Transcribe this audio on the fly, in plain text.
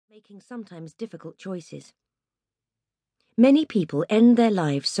making sometimes difficult choices. Many people end their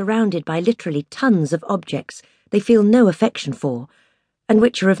lives surrounded by literally tons of objects they feel no affection for, and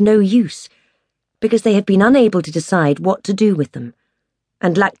which are of no use, because they have been unable to decide what to do with them,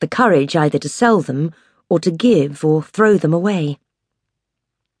 and lack the courage either to sell them, or to give or throw them away.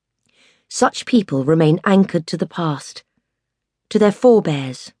 Such people remain anchored to the past, to their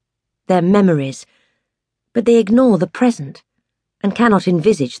forebears, their memories, but they ignore the present and cannot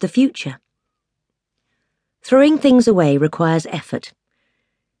envisage the future. Throwing things away requires effort.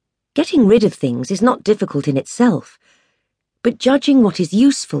 Getting rid of things is not difficult in itself, but judging what is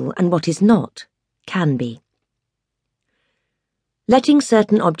useful and what is not can be. Letting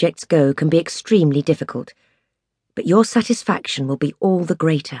certain objects go can be extremely difficult, but your satisfaction will be all the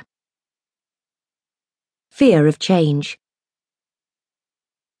greater. Fear of change.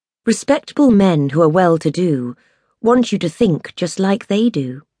 Respectable men who are well-to-do want you to think just like they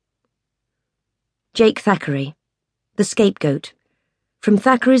do. Jake Thackeray, The Scapegoat, from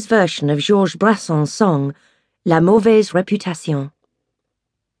Thackeray's version of Georges Brassens' song La Mauvaise Réputation.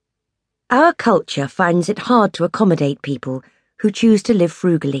 Our culture finds it hard to accommodate people who choose to live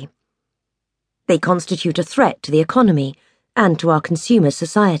frugally. They constitute a threat to the economy and to our consumer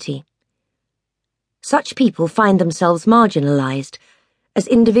society. Such people find themselves marginalized as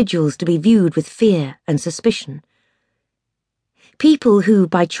individuals to be viewed with fear and suspicion. People who,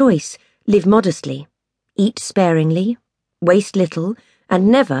 by choice, live modestly, eat sparingly, waste little, and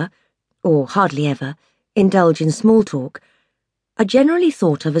never, or hardly ever, indulge in small talk, are generally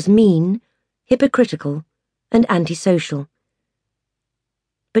thought of as mean, hypocritical, and antisocial.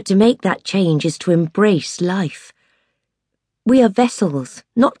 But to make that change is to embrace life. We are vessels,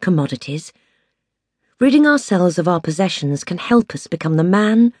 not commodities. Ridding ourselves of our possessions can help us become the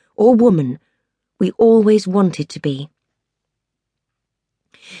man or woman we always wanted to be.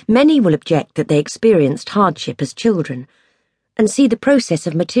 Many will object that they experienced hardship as children, and see the process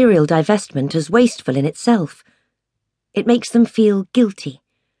of material divestment as wasteful in itself. It makes them feel guilty.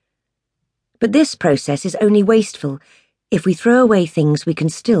 But this process is only wasteful if we throw away things we can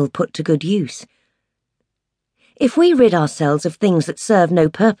still put to good use. If we rid ourselves of things that serve no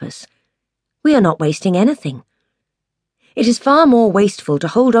purpose, we are not wasting anything. It is far more wasteful to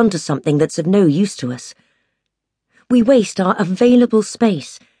hold on to something that's of no use to us. We waste our available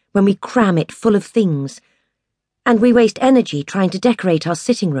space when we cram it full of things, and we waste energy trying to decorate our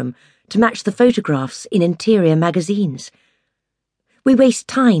sitting room to match the photographs in interior magazines. We waste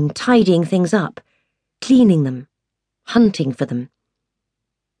time tidying things up, cleaning them, hunting for them.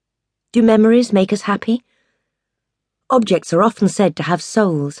 Do memories make us happy? Objects are often said to have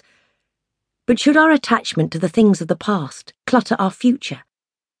souls, but should our attachment to the things of the past clutter our future,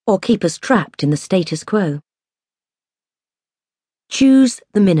 or keep us trapped in the status quo? Choose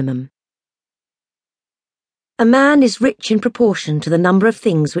the minimum. A man is rich in proportion to the number of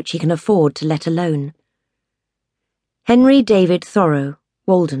things which he can afford to let alone. Henry David Thoreau,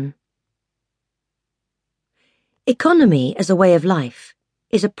 Walden. Economy as a way of life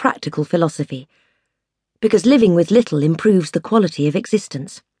is a practical philosophy, because living with little improves the quality of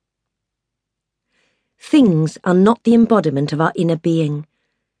existence. Things are not the embodiment of our inner being.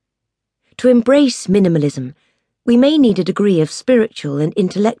 To embrace minimalism, we may need a degree of spiritual and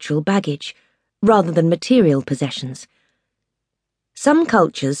intellectual baggage, rather than material possessions. Some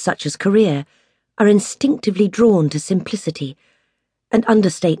cultures, such as Korea, are instinctively drawn to simplicity and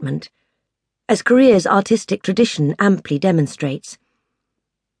understatement, as Korea's artistic tradition amply demonstrates.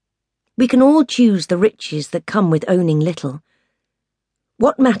 We can all choose the riches that come with owning little.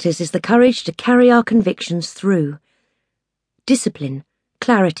 What matters is the courage to carry our convictions through. Discipline,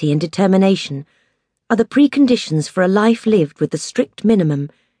 clarity, and determination are the preconditions for a life lived with the strict minimum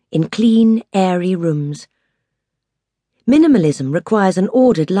in clean, airy rooms. Minimalism requires an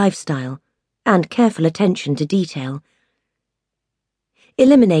ordered lifestyle and careful attention to detail.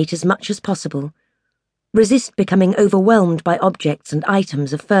 Eliminate as much as possible. Resist becoming overwhelmed by objects and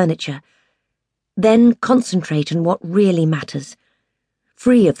items of furniture. Then concentrate on what really matters,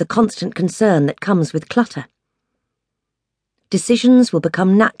 free of the constant concern that comes with clutter. Decisions will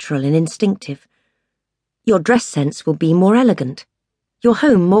become natural and instinctive. Your dress sense will be more elegant, your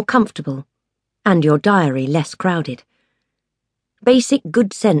home more comfortable, and your diary less crowded. Basic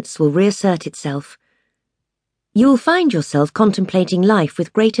good sense will reassert itself. You will find yourself contemplating life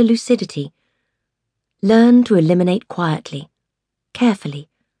with greater lucidity. Learn to eliminate quietly, carefully,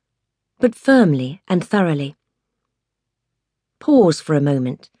 but firmly and thoroughly. Pause for a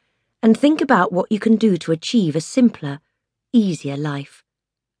moment and think about what you can do to achieve a simpler, easier life.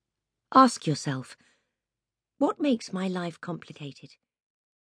 Ask yourself, what makes my life complicated?